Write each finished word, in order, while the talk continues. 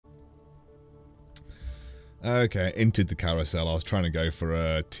Okay, entered the carousel. I was trying to go for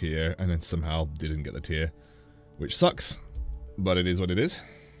a tier and then somehow didn't get the tier. Which sucks, but it is what it is.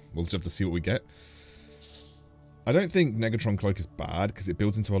 We'll just have to see what we get. I don't think Negatron Cloak is bad because it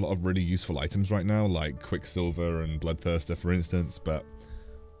builds into a lot of really useful items right now, like Quicksilver and Bloodthirster, for instance, but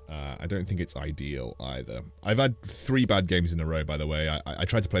I don't think it's ideal either. I've had 3 bad games in a row, by the way. I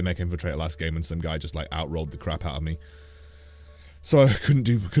tried to play Mech Infiltrator last game and some guy just like outrolled the crap out of me. So I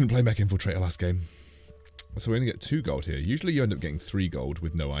couldn't play Mech Infiltrator last game. So we only get 2 gold here. Usually you end up getting 3 gold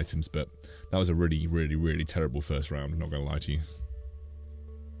with no items, but that was a really, really, really terrible first round, I'm not gonna lie to you.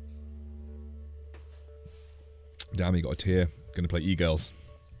 Damn, he got a tier. Gonna play E-Girls.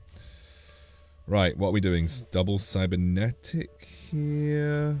 Right, what are we doing? Double cybernetic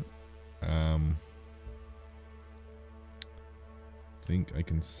here. Think I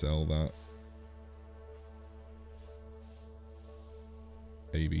can sell that.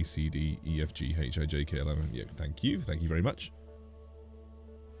 A, B, C, D, E, F, G, H, I, J, K, L, M. Yeah, thank you. Thank you very much.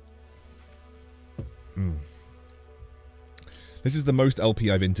 This is the most LP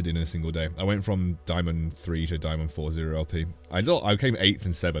I've entered in a single day. I went from Diamond 3 to Diamond 4-0 LP. I came 8th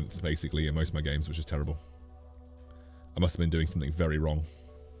and 7th, basically, in most of my games, which is terrible. I must have been doing something very wrong.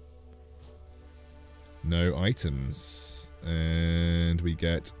 No items. And we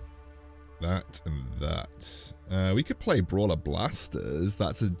get that and that. We could play Brawler Blasters.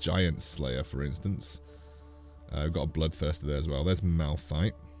 That's a Giant Slayer, for instance. We've got a Bloodthirster there as well. There's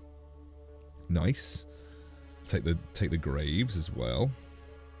Malphite. Nice. Take the Graves as well.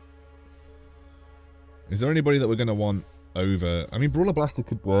 Is there anybody that we're going to want over? I mean, Brawler Blaster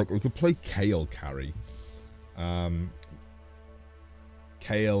could work. We could play Kale carry.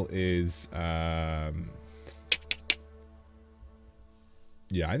 Kale is... yeah,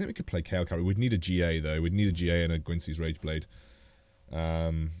 I think we could play Kale carry. We'd need a GA, though. We'd need a GA and a Gwyncy's Rageblade.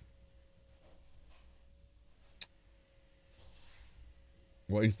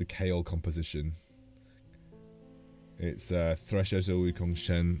 What is the Kale composition? It's Thresher, Zoe, Kong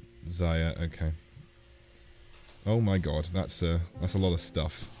Shen, Zaya. Okay. Oh my god, that's a lot of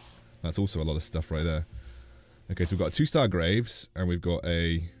stuff. That's also a lot of stuff right there. Okay, so we've got 2-star Graves, and we've got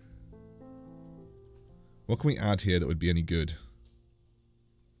a... What can we add here that would be any good?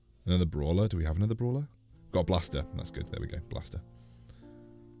 Another Brawler? Do we have another Brawler? Got a Blaster. That's good. There we go. Blaster.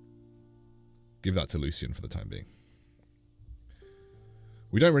 Give that to Lucian for the time being.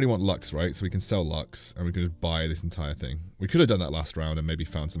 We don't really want Lux, right? So we can sell Lux, and we can just buy this entire thing. We could have done that last round and maybe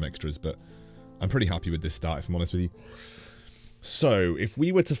found some extras, but I'm pretty happy with this start, if I'm honest with you. So, if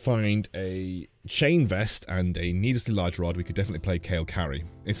we were to find a Chain Vest and a Needlessly Large Rod, we could definitely play Kale Carry.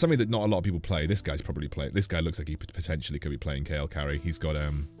 It's something that not a lot of people play. This guy's probably playing. This guy looks like he potentially could be playing Kale Carry. He's got,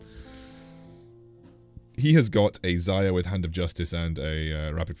 he has got a Zaya with Hand of Justice and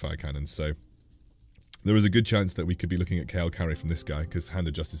a Rapid Fire Cannon, so... There is a good chance that we could be looking at Kale Carry from this guy, because Hand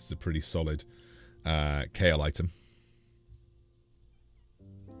of Justice is a pretty solid Kale item.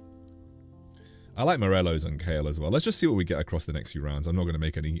 I like Morello's on Kale as well. Let's just see what we get across the next few rounds. I'm not going to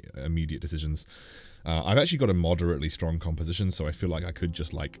make any immediate decisions. I've actually got a moderately strong composition, so I feel like I could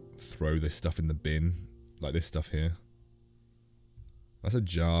just, like, throw this stuff in the bin. Like this stuff here. That's a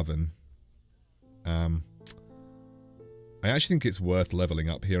Jarvan. I actually think it's worth leveling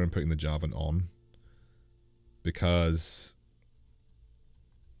up here and putting the Jarvan on. Because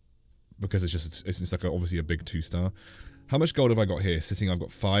it's like obviously a big 2-star. How much gold have I got here? Sitting, I've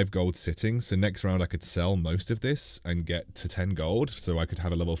got 5 gold sitting. So next round I could sell most of this and get to 10 gold. So I could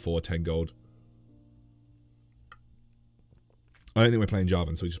have a level 4 10 gold. I don't think we're playing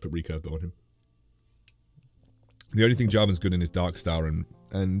Jarvan, so we just put Recurve Bow on him. The only thing Jarvan's good in is Darkstar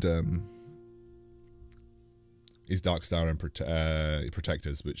and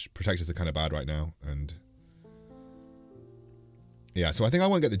Protectors, which Protectors are kind of bad right now, and yeah, so I think I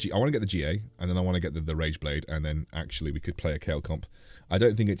want to get the GA, and then I want to get the Rage Blade, and then actually we could play a Kale comp. I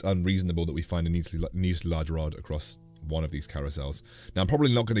don't think it's unreasonable that we find a needlessly large rod across one of these carousels. Now I'm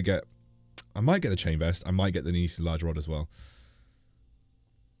probably not going to get. I might get the Chain Vest. I might get the needlessly large rod as well.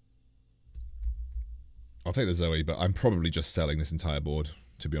 I'll take the Zoe, but I'm probably just selling this entire board,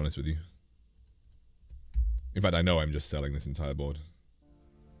 to be honest with you. In fact, I know I'm just selling this entire board.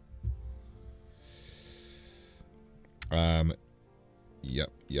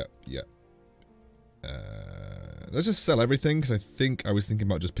 Yep. Let's just sell everything, because I think I was thinking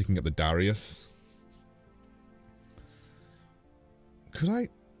about just picking up the Darius. Could I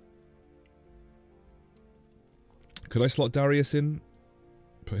slot Darius in?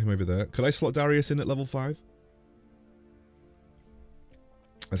 Put him over there. Could I slot Darius in at level 5?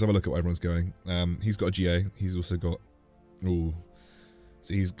 Let's have a look at what everyone's going. He's got a GA. He's also got... Ooh.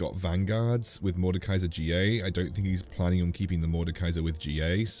 So he's got Vanguards with Mordekaiser GA. I don't think he's planning on keeping the Mordekaiser with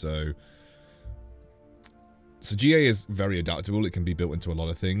GA, so GA is very adaptable. It can be built into a lot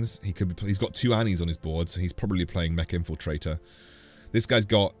of things. He's got 2 Annies on his board, so he's probably playing Mech Infiltrator. This guy's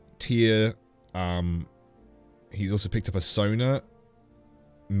got Tier. He's also picked up a Sona.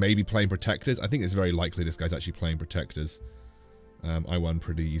 Maybe playing Protectors. I think it's very likely this guy's actually playing Protectors. I won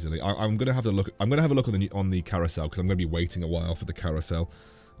pretty easily. I'm gonna have a look. I'm gonna have a look on the carousel because I'm gonna be waiting a while for the carousel.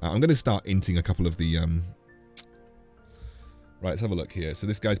 I'm gonna start inting a couple of the. Right, let's have a look here. So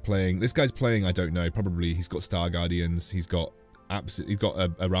this guy's playing. I don't know. Probably he's got Star Guardians. He's got a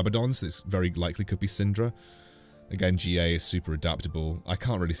Rabadon, so it's very likely could be Syndra. Again, GA is super adaptable. I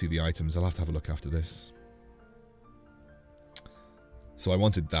can't really see the items. I'll have to have a look after this. So I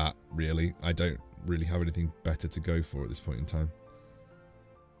wanted that, really. I don't really have anything better to go for at this point in time.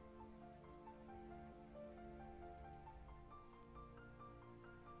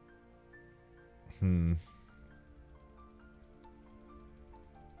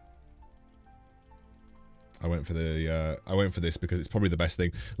 I went for this because it's probably the best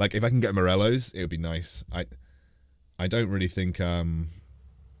thing. Like, if I can get Morellos, it would be nice. I don't really think,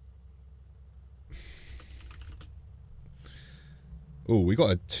 Oh, we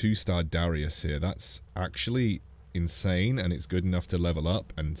got a 2-star Darius here. That's actually insane, and it's good enough to level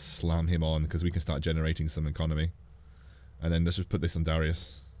up and slam him on, because we can start generating some economy. And then let's just put this on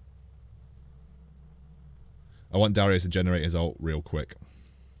Darius. I want Darius to generate his ult real quick.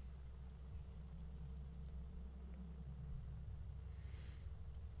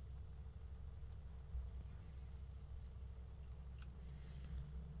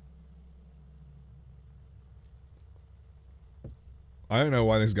 I don't know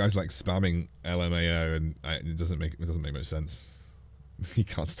why this guy's like spamming LMAO, and it doesn't make much sense. He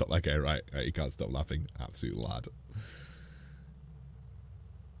can't stop that guy, right? He can't stop laughing. Absolute lad.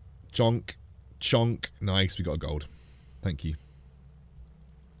 Chonk. Chonk. Nice, we got a gold. Thank you.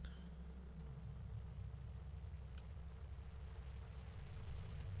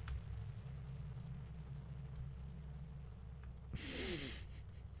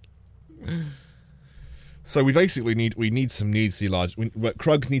 So we basically need some needlessly large.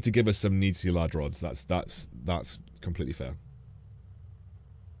 Krugs need to give us some needlessly large rods. That's completely fair.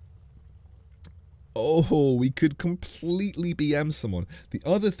 Oh, we could completely BM someone. The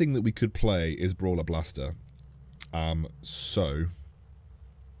other thing that we could play is Brawler Blaster. So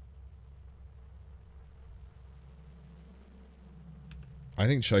I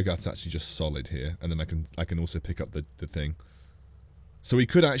think Cho'Gath's actually just solid here, and then I can also pick up the thing. So we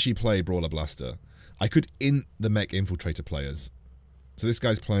could actually play Brawler Blaster. I could int the Mech Infiltrator players. So this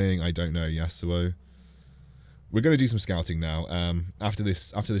guy's playing, I don't know, Yasuo. We're going to do some scouting now. After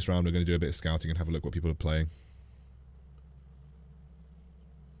this round, we're going to do a bit of scouting and have a look what people are playing.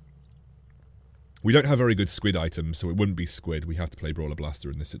 We don't have very good squid items, so it wouldn't be squid. We have to play Brawler Blaster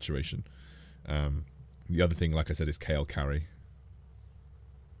in this situation. The other thing, like I said, is Kale carry.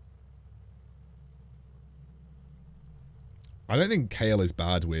 I don't think Kale is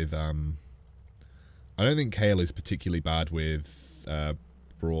bad with... I don't think Kale is particularly bad with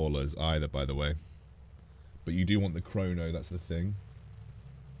Brawlers either, by the way. But you do want the Chrono, that's the thing.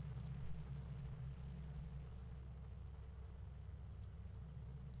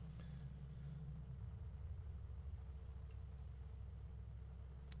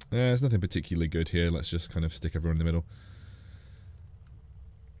 There's nothing particularly good here. Let's just kind of stick everyone in the middle.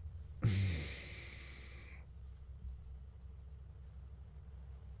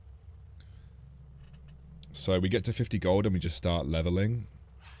 So we get to 50 gold and we just start leveling.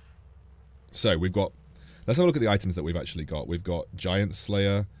 So we've got... Let's have a look at the items that we've actually got. We've got Giant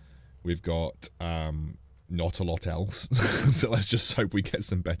Slayer. We've got not a lot else. So let's just hope we get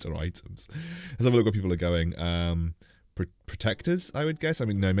some better items. Let's have a look what people are going. Protectors, I would guess. I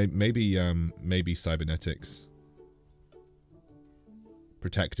mean, no, maybe Cybernetics.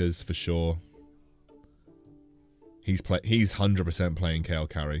 Protectors for sure. He's 100% playing Kale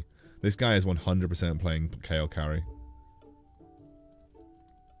carry. This guy is 100% playing Kale carry.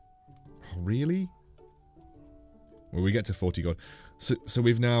 Oh, really? Well, we get to 40 gold. So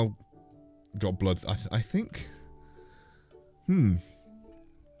we've now got blood. I think... I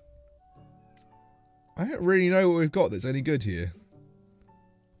don't really know what we've got that's any good here.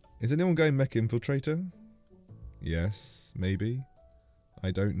 Is anyone going Mech Infiltrator? Yes, maybe.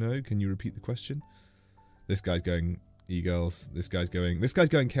 I don't know. Can you repeat the question? This guy's going E-Girls. This guy's going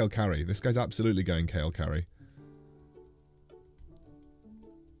Kale carry. This guy's absolutely going Kale carry.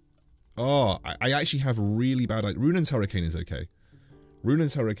 Oh, I actually have really bad... Runan's Hurricane is okay.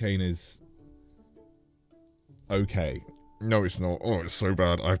 Runan's Hurricane is... okay. No, it's not. Oh, it's so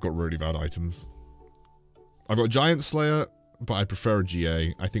bad. I've got really bad items. I've got Giant Slayer, but I prefer a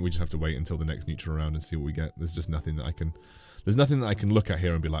GA. I think we just have to wait until the next neutral round and see what we get. There's just nothing that I can... There's nothing that I can look at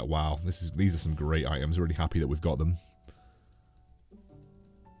here and be like, wow, these are some great items. Really happy that we've got them.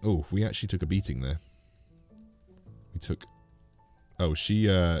 Oh, we actually took a beating there. We took... Oh, she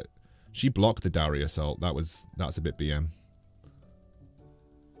blocked the Darius ult. That's a bit BM.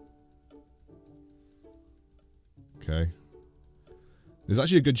 Okay. There's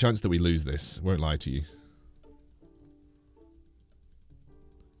actually a good chance that we lose this. Won't lie to you.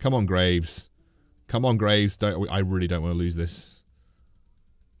 Come on, Graves. Come on, Graves. I really don't want to lose this.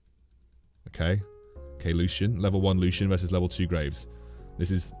 Okay. Okay, Lucian. Level 1 Lucian versus level 2 Graves. This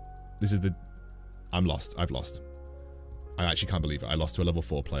is the... I'm lost. I've lost. I actually can't believe it. I lost to a level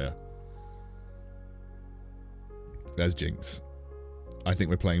 4 player. There's Jinx. I think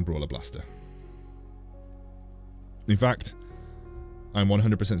we're playing Brawler Blaster. In fact, I'm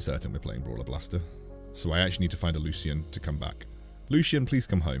 100% certain we're playing Brawler Blaster. So I actually need to find a Lucian to come back. Lucian, please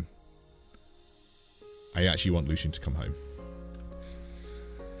come home. I actually want Lucian to come home.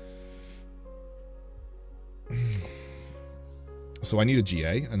 So I need a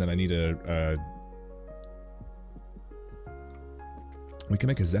GA, and then I need a... We can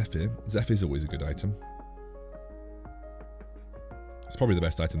make a Zephyr. Zephyr's always a good item. It's probably the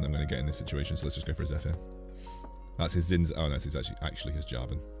best item that I'm going to get in this situation, so let's just go for a Zephyr. That's his Zin's... Oh, no, that's actually his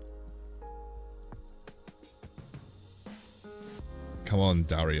Jarvan. Come on,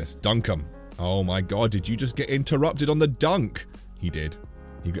 Darius. Dunk him. Oh my god, did you just get interrupted on the dunk? He did.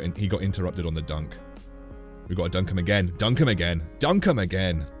 He got interrupted on the dunk. We've got to dunk him again. Dunk him again. Dunk him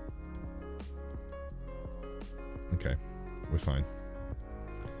again. Okay. We're fine.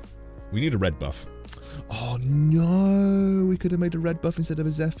 We need a red buff. Oh no! We could have made a red buff instead of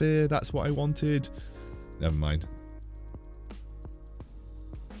a Zephyr. That's what I wanted. Never mind.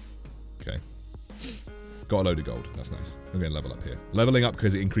 Okay. Got a load of gold. That's nice. I'm going to level up here. Leveling up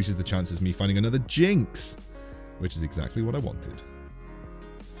because it increases the chances of me finding another Jinx. Which is exactly what I wanted.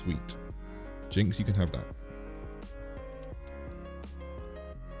 Sweet. Jinx, you can have that.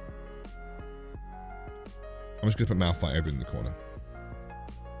 I'm just going to put Malphite over in the corner.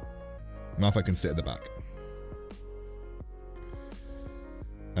 Malphite can sit at the back.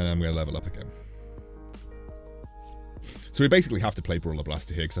 And I'm going to level up again. So we basically have to play Brawler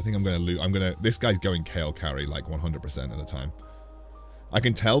Blaster here because I think I'm going to lose. This guy's going Kale carry like 100% of the time. I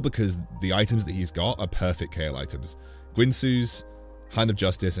can tell because the items that he's got are perfect Kale items. Gwinsu's Hand of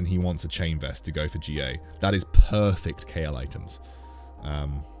Justice, and he wants a Chain Vest to go for GA. That is perfect Kale items.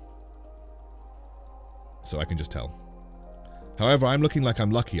 So I can just tell. However, I'm looking like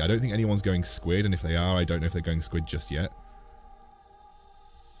I'm lucky. I don't think anyone's going Squid, and if they are, I don't know if they're going Squid just yet.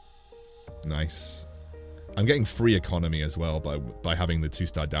 Nice. I'm getting free economy as well by having the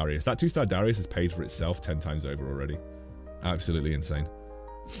 2-star Darius. That 2-star Darius has paid for itself 10 times over already. Absolutely insane.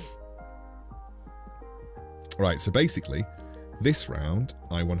 Right, so basically, this round,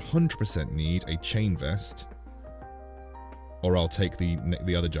 I 100% need a Chain Vest, or I'll take the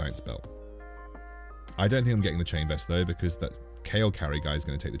other Giant's Belt. I don't think I'm getting the Chain Vest though, because that Kale carry guy is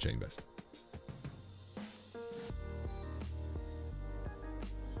going to take the Chain Vest.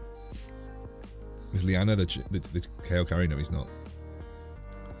 Is Liana the Kale carry? No, he's not.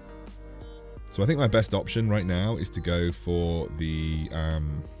 So I think my best option right now is to go for the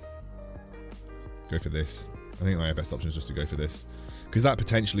go for this. I think my best option is just to go for this because that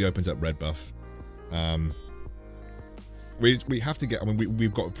potentially opens up red buff. We have to get. I mean,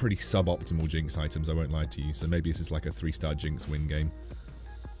 we've got pretty suboptimal Jinx items. I won't lie to you. So maybe this is like a 3-star Jinx win game.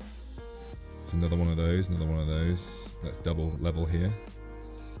 It's another one of those. Another one of those. Let's double level here.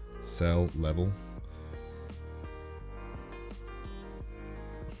 Sell level.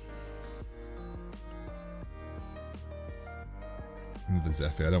 The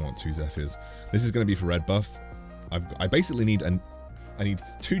Zephyr. I don't want 2 Zephyrs. This is going to be for red buff. I basically need I need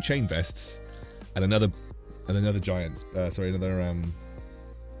 2 Chain Vests and another Giant's. Sorry, another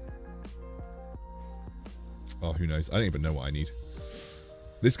Oh, who knows? I don't even know what I need.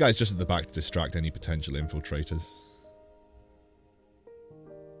 This guy's just at the back to distract any potential infiltrators.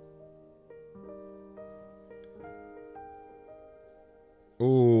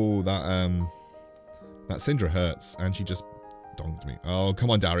 Oh, that Syndra hurts, and she just donked me. Oh, come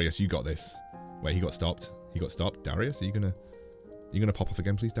on, Darius, you got this. Wait, he got stopped. He got stopped. Darius, are you gonna pop off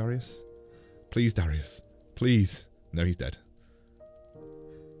again, please, Darius? Please, Darius. Please. No, he's dead.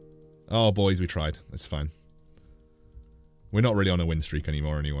 Oh, boys, we tried. It's fine. We're not really on a win streak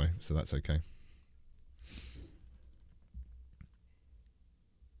anymore anyway, so that's okay.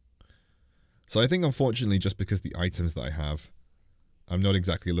 So I think, unfortunately, just because the items that I have, I'm not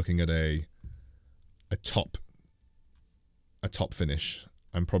exactly looking at a top finish.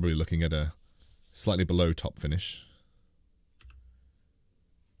 I'm probably looking at a slightly below top finish,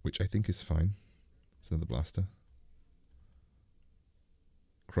 which I think is fine. It's another blaster.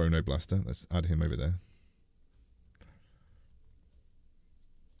 Chrono blaster. Let's add him over there.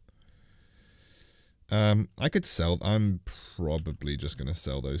 I could sell. I'm probably just going to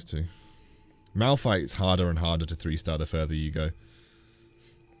sell those two. Malphite's harder and harder to 3-star the further you go.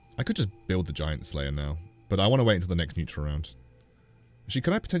 I could just build the Giant Slayer now, but I want to wait until the next neutral round. Actually,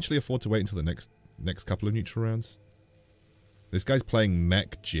 can I potentially afford to wait until the next couple of neutral rounds? This guy's playing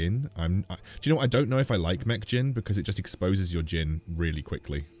Mech Jin. Do you know what? I don't know if I like Mech Jin because it just exposes your Jin really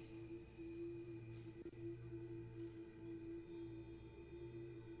quickly.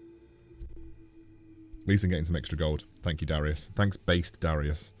 At least I'm getting some extra gold. Thank you, Darius. Thanks, based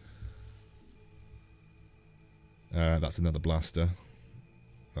Darius. That's another blaster.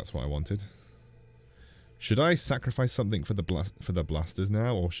 That's what I wanted. Should I sacrifice something for the blasters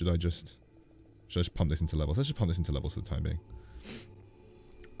now, or should I just pump this into levels? Let's just pump this into levels for the time being.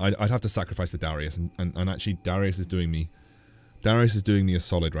 I'd have to sacrifice the Darius, and actually Darius is doing me a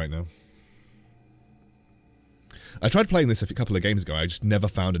solid right now. I tried playing this a couple of games ago. I just never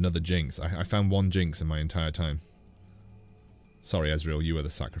found another Jinx. I found one Jinx in my entire time. Sorry, Ezreal, you were the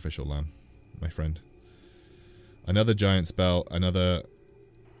sacrificial lamb, my friend. Another giant spell, another...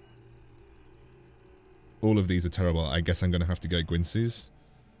 All of these are terrible. I guess I'm going to have to go Gwynsu's.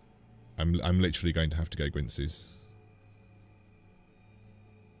 I'm literally going to have to go Gwynsu's.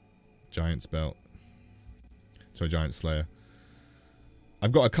 Giant spell. Sorry, Giant Slayer.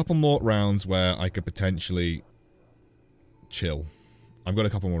 I've got a couple more rounds where I could potentially chill. I've got a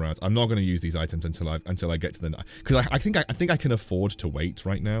couple more rounds. I'm not going to use these items until I get to the... Because I think I can afford to wait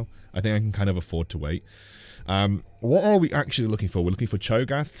right now. I think I can kind of afford to wait. What are we actually looking for? We're looking for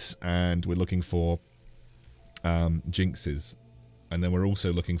Cho'Gaths, and we're looking for Jinxes. And then we're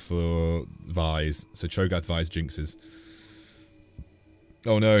also looking for Vi's. So Cho'Gath, Vi's, Jinxes.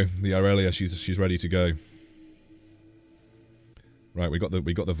 Oh no, the Aurelia, she's ready to go. Right, we got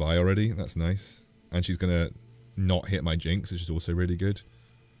the Vi already. That's nice. And she's gonna not hit my Jinx, which is also really good.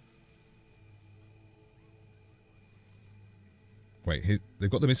 Wait, they've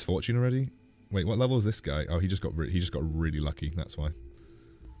got the Misfortune already? Wait, what level is this guy? Oh, he just got really lucky. That's why.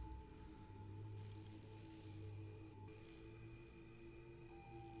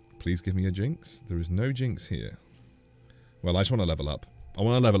 Please give me a Jinx. There is no Jinx here. Well, I just want to level up. I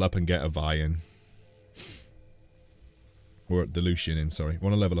want to level up and get a Vi in. Or the Lucian in, sorry. I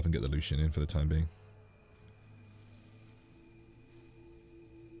want to level up and get the Lucian in for the time being.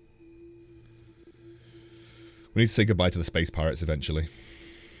 We need to say goodbye to the Space Pirates eventually.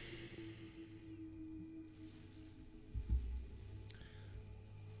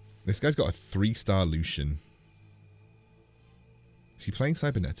 This guy's got a 3-star Lucian. Is he playing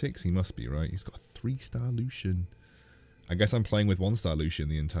Cybernetics? He must be, right? He's got a 3-star Lucian. I guess I'm playing with 1-star Lucian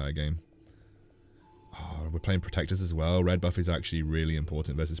the entire game. Oh, we're playing Protectors as well. Red buff is actually really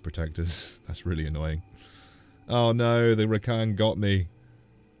important versus Protectors. That's really annoying. Oh no, the Rakan got me.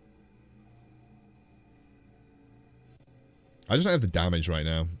 I just don't have the damage right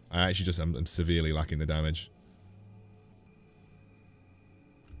now. I actually just I'm severely lacking the damage.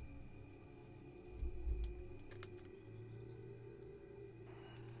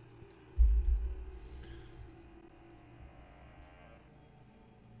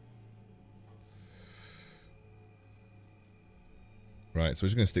 Right, so we're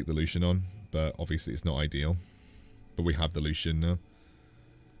just going to stick the Lucian on, but obviously it's not ideal. But we have the Lucian now.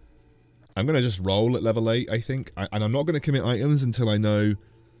 I'm going to just roll at level 8, I think. And I'm not going to commit items until I know...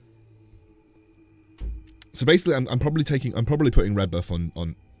 So basically, I'm probably putting red buff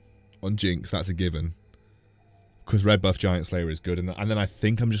on Jinx, that's a given. Because red buff Giant Slayer is good, and then I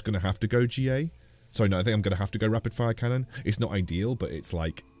think I'm just going to have to go GA. Sorry, no, I think I'm going to have to go Rapid Fire Cannon. It's not ideal, but it's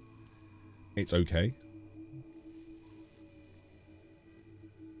like... It's okay.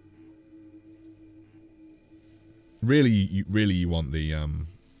 Really, you want the,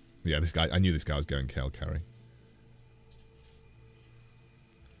 yeah, this guy, I knew this guy was going Kale carry.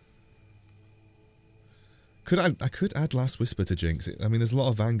 I could add Last Whisper to Jinx. I mean, there's a lot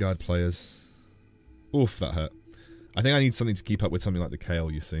of Vanguard players. Oof, that hurt. I think I need something to keep up with something like the Kale,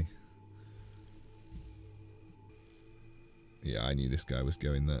 you see. Yeah, I knew this guy was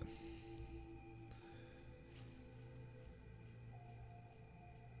going there.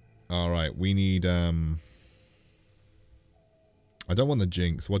 Alright, we need, I don't want the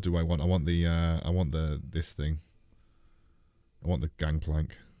Jinx. What do I want? I want the this thing. I want the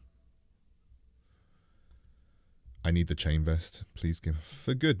Gangplank. I need the chain vest. Please give,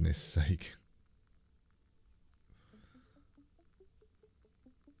 for goodness sake.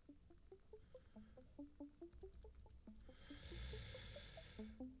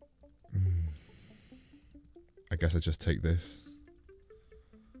 I guess I just take this.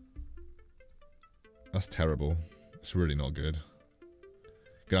 That's terrible. It's really not good.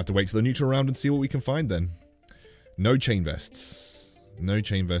 Gonna have to wait till the neutral round and see what we can find then. No chain vests. No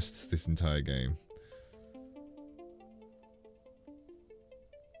chain vests this entire game.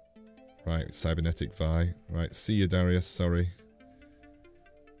 Right, cybernetic Vi. Right, see you, Darius. Sorry.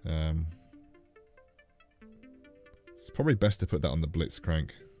 It's probably best to put that on the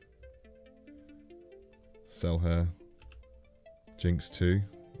Blitzcrank. Sell her. Jinx 2.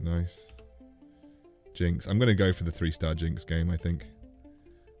 Nice. Jinx. I'm going to go for the 3-star Jinx game, I think.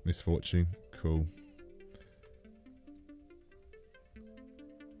 Misfortune. Cool.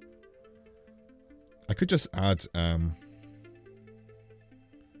 I could just add...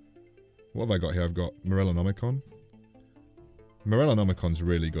 what have I got here? I've got Morellonomicon. Morellonomicon's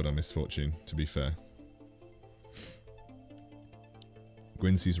really good on Misfortune, to be fair.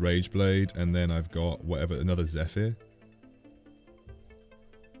 Gwynsu's Rageblade, and then I've got whatever, another Zephyr.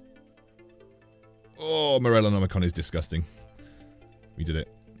 Oh, Morellonomicon is disgusting. We did it.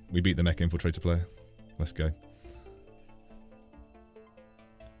 We beat the Mecha Infiltrator player. Let's go.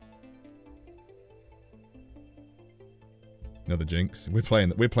 Another Jinx. We're playing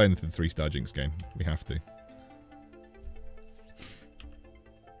the 3-star Jinx game. We have to.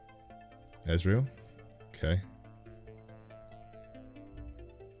 Ezreal. Okay.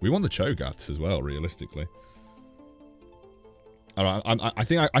 We want the Cho'Gaths as well, realistically. Alright, I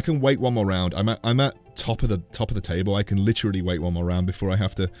think I can wait one more round. I'm at top of the table. I can literally wait one more round before I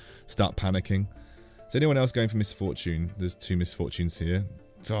have to start panicking. Is anyone else going for Misfortune? There's 2 Misfortunes here.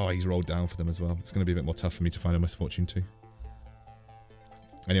 Oh, he's rolled down for them as well. It's going to be a bit more tough for me to find a Misfortune too.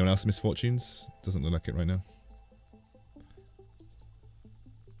 Anyone else Misfortunes? Doesn't look like it right now.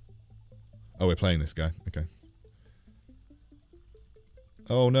 Oh, we're playing this guy. Okay.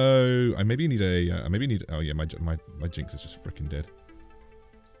 Oh no! I maybe need a. Oh yeah, my Jinx is just freaking dead.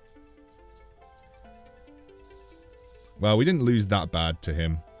 Well, we didn't lose that bad to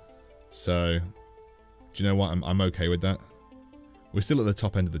him, so do you know what? I'm okay with that. We're still at the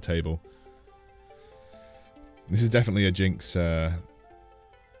top end of the table. This is definitely a Jinx.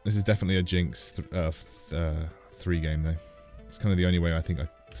 This is definitely a Jinx 3 game though. It's kind of the only way I think I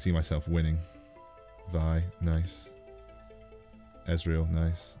see myself winning. Vi, nice. Ezreal,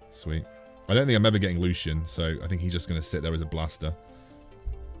 nice. Sweet. I don't think I'm ever getting Lucian, so I think he's just going to sit there as a blaster.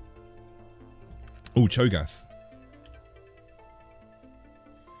 Oh, Cho'Gath.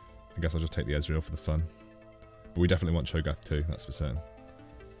 I guess I'll just take the Ezreal for the fun. But we definitely want Cho'Gath too, that's for certain.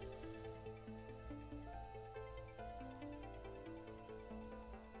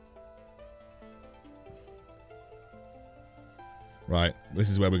 Right, this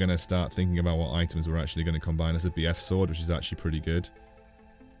is where we're going to start thinking about what items we're actually going to combine. As a BF sword, which is actually pretty good.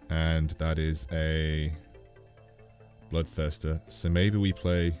 And that is a Bloodthirster. So maybe we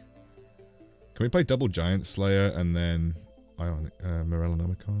play... Can we play double Giant Slayer and then...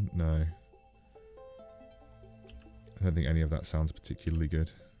 Morellonomicon? No. I don't think any of that sounds particularly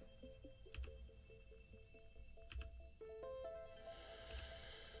good.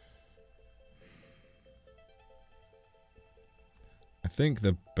 I think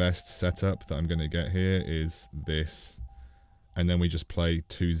the best setup that I'm going to get here is this. And then we just play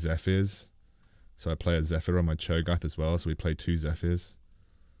 2 Zephyrs. So I play a Zephyr on my Cho'Gath as well, so we play 2 Zephyrs.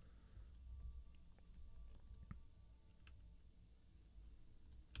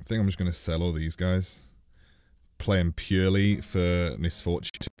 I think I'm just going to sell all these guys. Play them purely for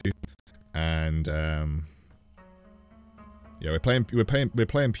Misfortune 2. And yeah, we're playing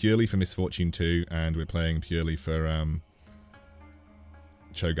purely for Misfortune 2, and we're playing purely for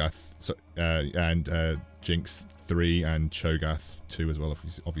Cho'Gath, so, and Jinx 3 and Cho'Gath 2 as well,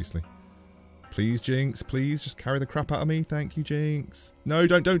 obviously. Please, Jinx, please, just carry the crap out of me. Thank you, Jinx. No,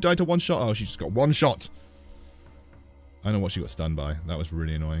 don't die to one shot. Oh, she just got 1 shot. I don't know what she got stunned by. That was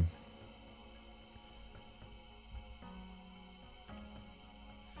really annoying.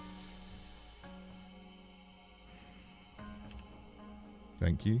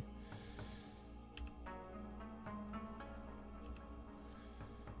 Thank you.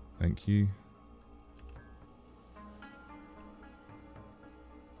 Thank you.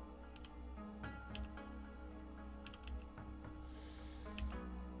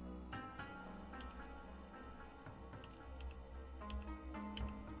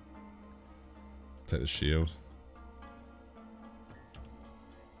 Take the shield.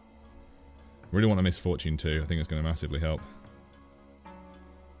 Really want a Misfortune too. I think it's going to massively help.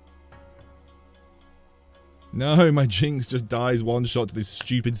 No, my Jinx just dies one shot to this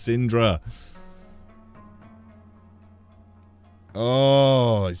stupid Syndra.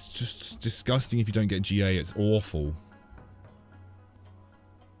 Oh, it's just disgusting if you don't get GA. It's awful.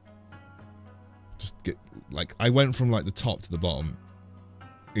 Just get, like, I went from like the top to the bottom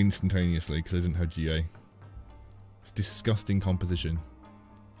instantaneously because I didn't have GA. It's disgusting composition.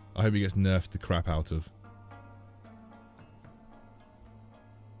 I hope he gets nerfed the crap out of.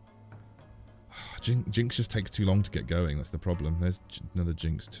 Jinx just takes too long to get going. That's the problem. There's another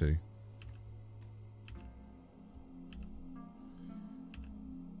Jinx too.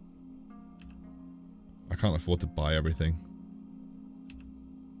 I can't afford to buy everything.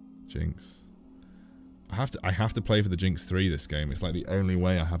 Jinx. I have to play for the Jinx 3 this game. It's like the only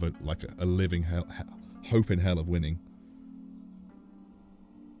way I have a living hope in hell of winning.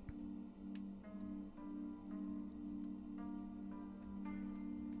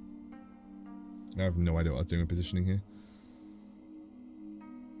 I have no idea what I was doing with positioning here.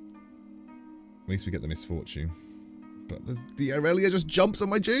 At least we get the Misfortune. But the Aurelia just jumps on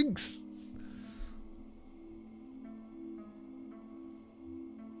my Jinx!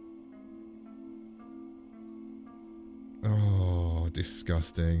 Oh,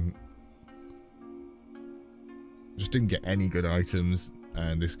 disgusting. Just didn't get any good items,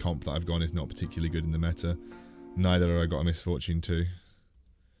 and this comp that I've gone is not particularly good in the meta. Neither have I got a Misfortune too.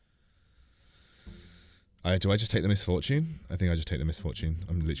 Do I just take the Misfortune? I think I just take the Misfortune.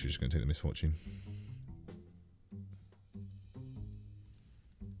 I'm literally just going to take the Misfortune.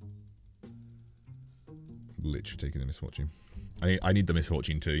 Literally taking the Misfortune. I need the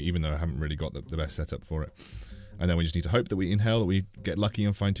Misfortune too, even though I haven't really got the best setup for it. And then we just need to hope that in hell that we get lucky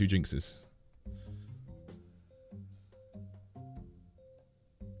and find 2 Jinxes.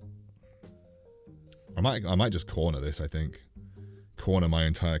 I might just corner this, I think. Corner my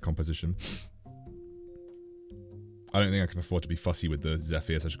entire composition. I don't think I can afford to be fussy with the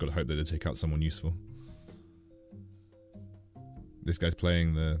Zephyrs. I just got to hope that they take out someone useful. This guy's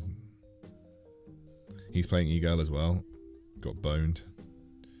playing the... He's playing Eagle as well. Got boned.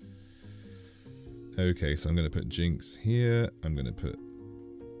 Okay, so I'm going to put Jinx here. I'm going to put...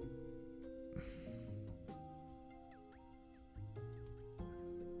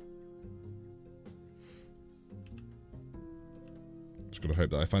 Just got to hope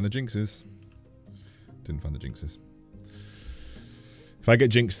that I find the Jinxes. Didn't find the Jinxes. If I get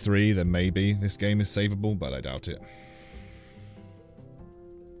Jinx 3, then maybe this game is savable, but I doubt it.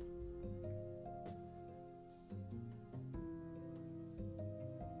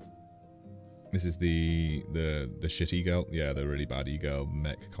 This is the shit E-girl. Yeah, the really bad E-girl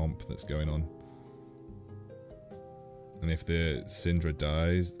mech comp that's going on. And if the Syndra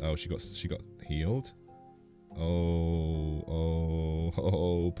dies, oh, she got healed. Oh,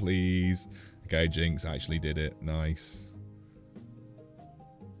 please. Okay, Jinx actually did it. Nice.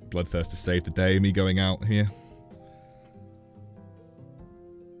 Bloodthirst to save the day, me going out here.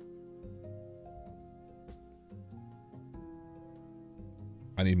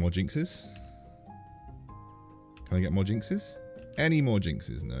 I need more Jinxes. Can I get more Jinxes? Any more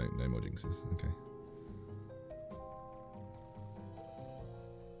Jinxes? No, no more Jinxes. Okay.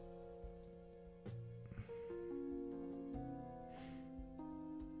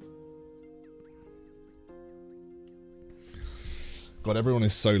 God, everyone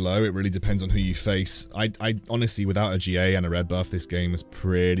is so low, it really depends on who you face. I honestly, without a GA and a red buff, this game is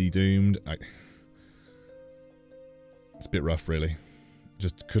pretty doomed. It's a bit rough, really.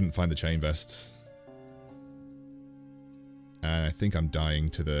 Just couldn't find the chain vests. And I think I'm dying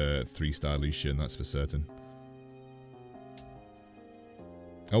to the 3-star Lucian, that's for certain.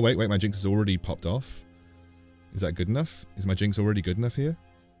 Oh, wait, my Jinx has already popped off. Is that good enough? Is my Jinx already good enough here?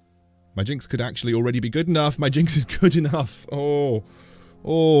 My Jinx could actually already be good enough. My Jinx is good enough. Oh,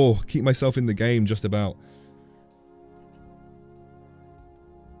 keep myself in the game just about.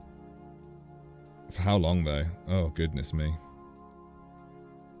 For how long, though? Oh, goodness me.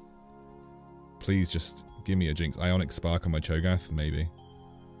 Please just give me a Jinx. Ionic Spark on my Cho'Gath, maybe.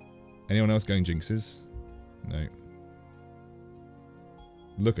 Anyone else going Jinxes? No.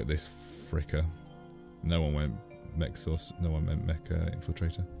 Look at this fricker. No one went Mech Source. No one went Mech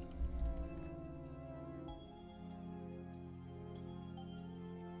Infiltrator.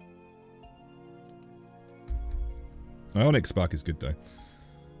 Ionic Spark is good though.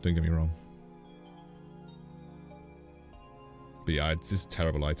 Don't get me wrong. But yeah, it's just a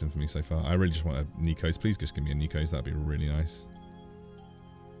terrible item for me so far. I really just want a Nikos. Please just give me a Nikos. That'd be really nice.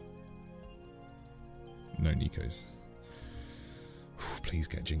 No Nikos. please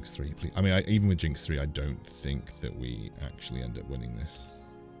get Jinx 3. Please. I mean, even with Jinx 3, I don't think that we actually end up winning this.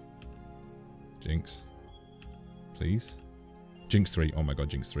 Jinx. Please. Jinx 3. Oh my god,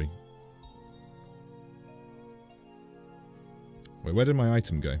 Jinx 3. Wait, where did my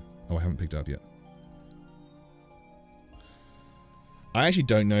item go? Oh, I haven't picked it up yet. I actually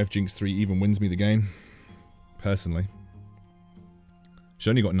don't know if Jinx 3 even wins me the game. Personally. She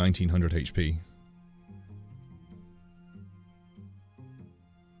only got 1900 HP.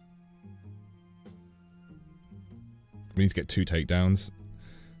 We need to get 2 takedowns.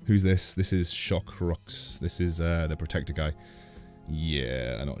 Who's this? This is Shockrox. This is the protector guy.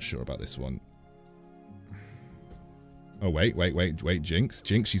 Yeah, I'm not sure about this one. Oh, wait, Jinx.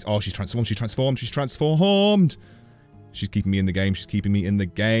 Jinx, she's transformed, she's transformed! She's keeping me in the game, she's keeping me in the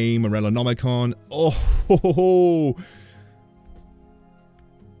game. Morellonomicon. Oh, ho, ho, ho.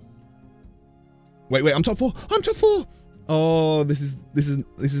 Wait, I'm top 4! I'm top 4! Oh, this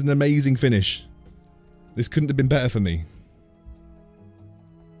is an amazing finish. This couldn't have been better for me.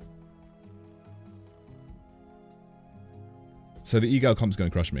 So the E-Girl comp's going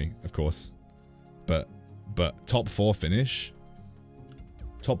to crush me, of course. But top 4 finish?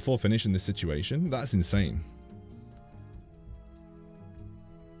 Top 4 finish in this situation? That's insane.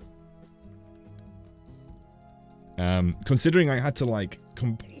 Considering I had to, like,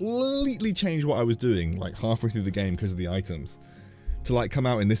 completely change what I was doing, like, halfway through the game because of the items, to, like, come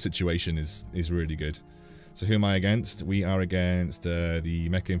out in this situation is really good. So who am I against? We are against the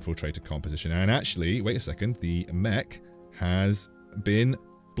Mecha Infiltrator composition. And actually, wait a second, the mech has been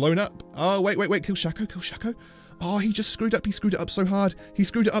blown up. Oh, wait, kill Shaco. Oh, he just screwed up. He screwed it up so hard. He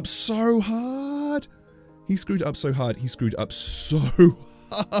screwed it up so hard.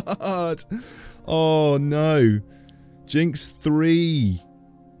 Oh, no. Jinx 3.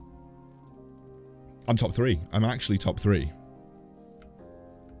 I'm top 3. I'm actually top 3.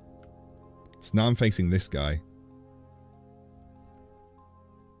 So now I'm facing this guy.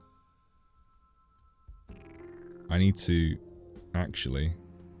 I need to actually...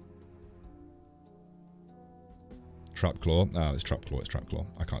 Trap Claw. Ah, it's Trap Claw,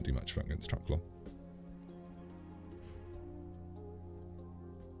 I can't do much against Trap Claw.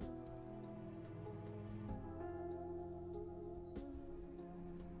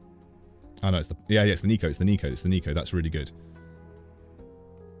 Oh no, it's the... Yeah, it's the Nico, that's really good.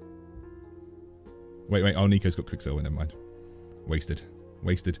 Wait, oh, Nico's got Quicksilver, never mind. Wasted.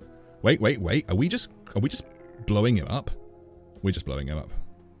 Wait, are we just blowing him up? We're just blowing him up.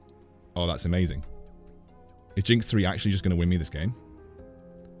 Oh, that's amazing. Is Jinx 3 actually just going to win me this game?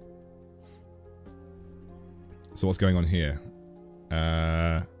 So what's going on here?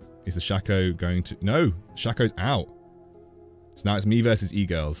 Is the Shaco going to... No! Shaco's out. So now it's me versus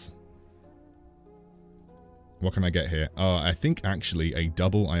E-Girls. What can I get here? Oh, I think actually a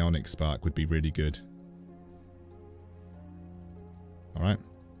double Ionic Spark would be really good. Alright.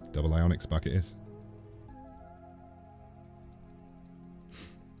 Double Ionic Spark it is.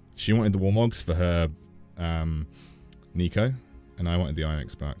 She wanted the Warmogs for her Nico, and I wanted the Ionic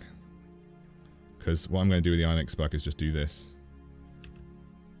Spark. Because what I'm going to do with the Ionic Spark is just do this.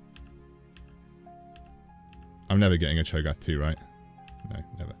 I'm never getting a Cho'Gath 2, right? No,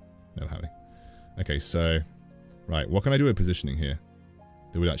 never. Never having. Okay, so... Right, what can I do with positioning here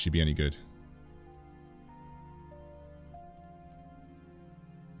that would actually be any good?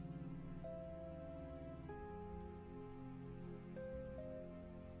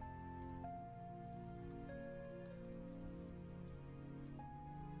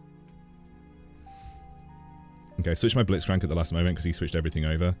 Okay, switch my Blitzcrank at the last moment because he switched everything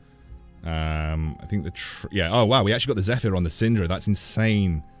over. I think the... Yeah, oh wow, we actually got the Zephyr on the Syndra. That's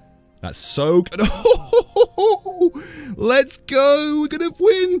insane. That's so good. Oh, let's go. We're going to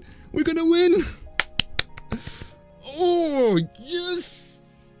win. We're going to win. Oh, yes.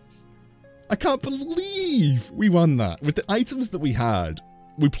 I can't believe we won that. With the items that we had,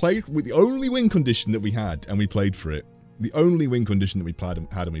 we played with the only win condition that we had, and we played for it. The only win condition that we had,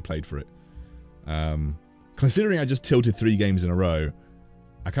 and we played for it. Considering I just tilted 3 games in a row,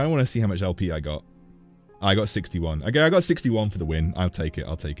 I kind of want to see how much LP I got. I got 61. Okay, I got 61 for the win. I'll take it.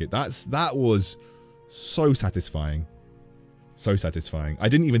 I'll take it. That was so satisfying. So satisfying. I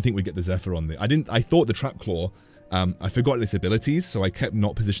didn't even think we'd get the Zephyr on there. I thought the Trap Claw. I forgot its abilities, so I kept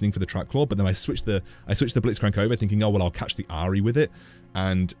not positioning for the Trap Claw. But then I switched the Blitzcrank over, thinking, oh well, I'll catch the Ahri with it,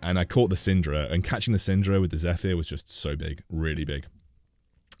 and I caught the Syndra. And catching the Syndra with the Zephyr was just so big, really big.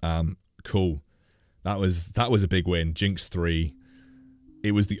 Cool. That was a big win. Jinx 3.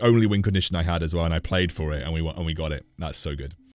 It was the only win condition I had as well, and I played for it, and we got it. That's so good.